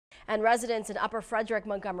And residents in Upper Frederick,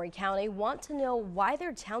 Montgomery County want to know why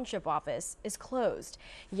their township office is closed.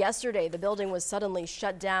 Yesterday, the building was suddenly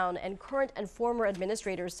shut down, and current and former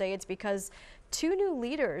administrators say it's because two new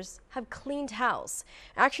leaders have cleaned house.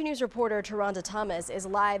 Action News reporter Taronda Thomas is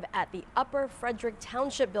live at the Upper Frederick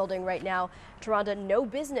Township building right now. Taronda, no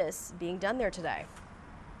business being done there today.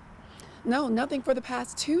 No, nothing for the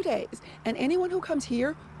past 2 days, and anyone who comes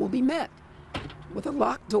here will be met with a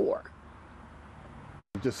locked door.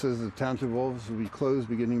 It just says the township office will be closed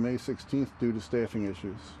beginning May 16th due to staffing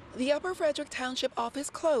issues. The Upper Frederick Township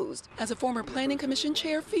office closed as a former Planning Commission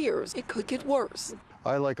chair fears it could get worse.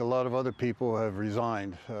 I, like a lot of other people, have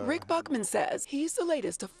resigned. Rick Buckman says he's the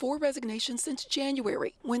latest of 4 resignations since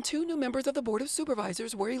January, when 2 new members of the Board of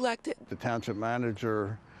Supervisors were elected. The township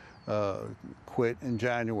manager quit in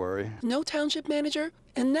January. No township manager,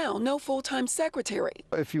 and now no full-time secretary.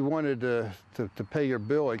 If you wanted to pay your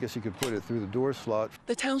bill, I guess you could put it through the door slot.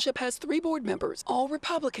 The township has 3 board members, all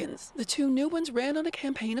Republicans. The 2 new ones ran on a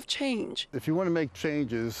campaign of change. If you want to make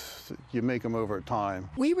changes, you make them over time.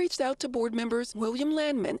 We reached out to board members William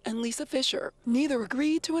Landman and Lisa Fisher. Neither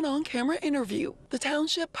agreed to an on-camera interview. The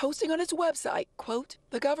township posting on its website, quote,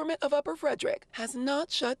 "The government of Upper Frederick has not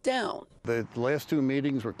shut down." The last 2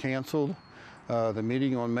 meetings were canceled. The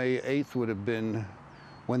meeting on May 8th would have been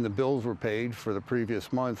when the bills were paid for the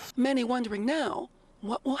previous month. Many wondering now,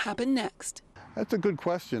 what will happen next? That's a good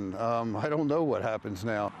question. I don't know what happens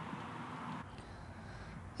now.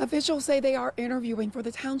 Officials say they are interviewing for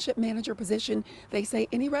the township manager position. They say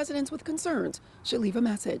any residents with concerns should leave a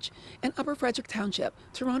message. In Upper Frederick Township,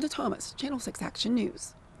 Taronda Thomas, Channel 6 Action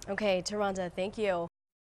News. Okay, Taronda, thank you.